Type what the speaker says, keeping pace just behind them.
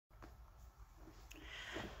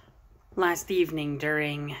Last evening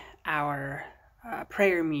during our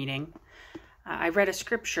prayer meeting, I read a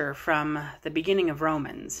scripture from the beginning of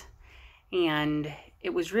Romans, and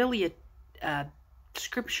it was really a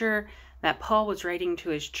scripture that Paul was writing to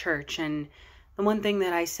his church. And the one thing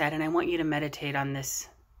that I said, and I want you to meditate on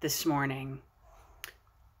this morning,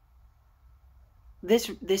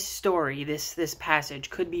 this story, this passage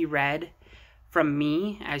could be read from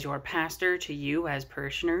me as your pastor to you as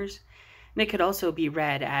parishioners. And it could also be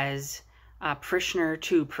read as parishioner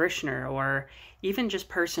to parishioner, or even just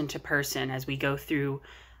person to person as we go through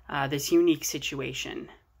this unique situation.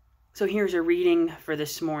 So here's a reading for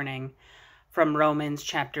this morning from Romans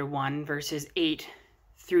chapter 1, verses 8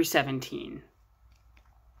 through 17.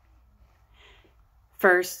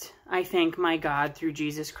 First, I thank my God through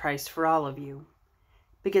Jesus Christ for all of you,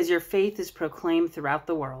 because your faith is proclaimed throughout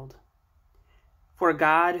the world. For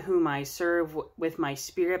God, whom I serve with my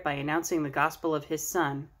spirit by announcing the gospel of his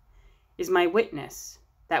Son, is my witness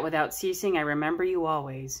that without ceasing I remember you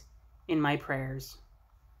always in my prayers,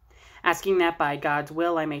 asking that by God's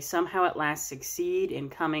will I may somehow at last succeed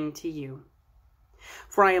in coming to you.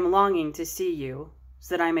 For I am longing to see you,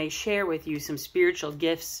 so that I may share with you some spiritual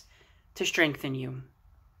gifts to strengthen you,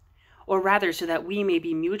 or rather so that we may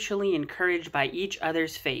be mutually encouraged by each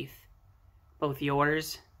other's faith, both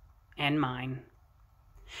yours and mine.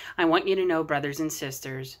 I want you to know, brothers and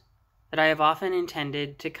sisters, that I have often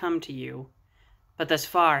intended to come to you, but thus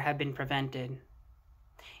far have been prevented,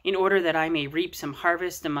 in order that I may reap some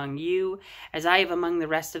harvest among you, as I have among the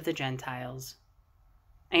rest of the Gentiles.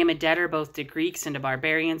 I am a debtor both to Greeks and to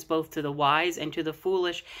barbarians, both to the wise and to the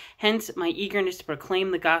foolish, hence my eagerness to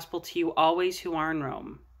proclaim the gospel to you always who are in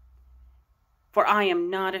Rome. For I am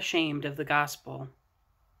not ashamed of the gospel.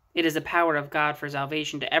 It is the power of God for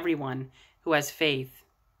salvation to everyone who has faith,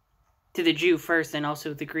 to the Jew first and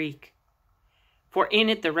also the Greek. For in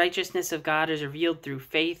it the righteousness of God is revealed through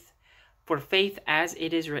faith, for faith, as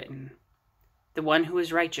it is written, the one who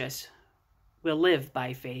is righteous will live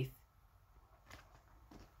by faith.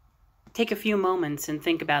 Take a few moments and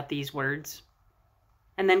think about these words,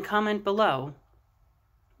 and then comment below.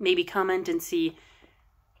 Maybe comment and see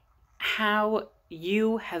how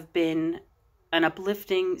you have been an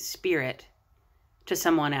uplifting spirit to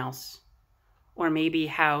someone else, or maybe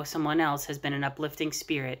how someone else has been an uplifting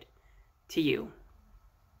spirit to you.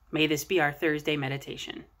 May this be our Thursday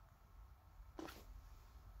meditation.